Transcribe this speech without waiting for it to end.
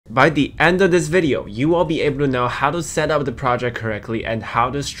By the end of this video, you will be able to know how to set up the project correctly and how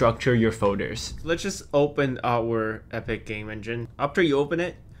to structure your folders. Let's just open our Epic game engine. After you open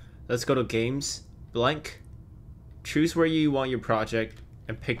it, let's go to Games, Blank, choose where you want your project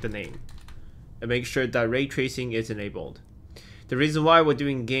and pick the name. And make sure that ray tracing is enabled. The reason why we're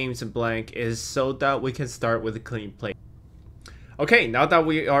doing Games and Blank is so that we can start with a clean plate. Okay, now that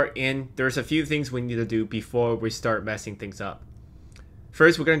we are in, there's a few things we need to do before we start messing things up.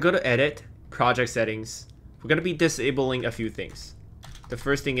 First, we're going to go to Edit, Project Settings. We're going to be disabling a few things. The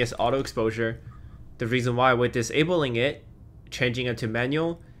first thing is Auto Exposure. The reason why we're disabling it, changing it to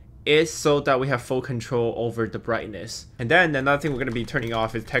Manual, is so that we have full control over the brightness. And then another thing we're going to be turning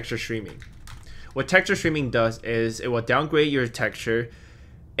off is Texture Streaming. What Texture Streaming does is it will downgrade your texture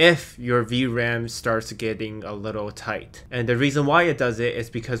if your VRAM starts getting a little tight. And the reason why it does it is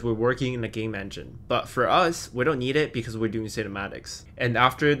because we're working in a game engine. But for us, we don't need it because we're doing cinematics. And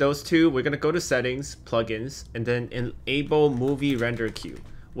after those two, we're going to go to Settings, Plugins, and then enable Movie Render Queue.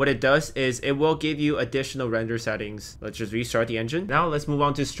 What it does is it will give you additional render settings. Let's just restart the engine. Now let's move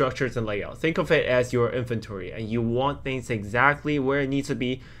on to structures and layout. Think of it as your inventory, and you want things exactly where it needs to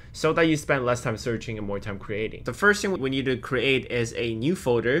be so that you spend less time searching and more time creating. The first thing we need to create is a new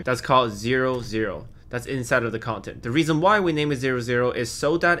folder that's called 00. That's inside of the content. The reason why we name it 00 is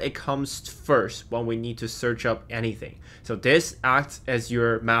so that it comes first when we need to search up anything. So this acts as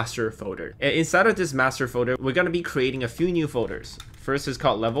your master folder. And inside of this master folder, we're going to be creating a few new folders. First is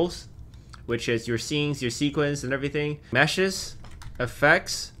called Levels, which is your scenes, your sequence and everything. Meshes,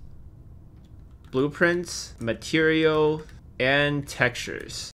 Effects, Blueprints, Material, and Textures.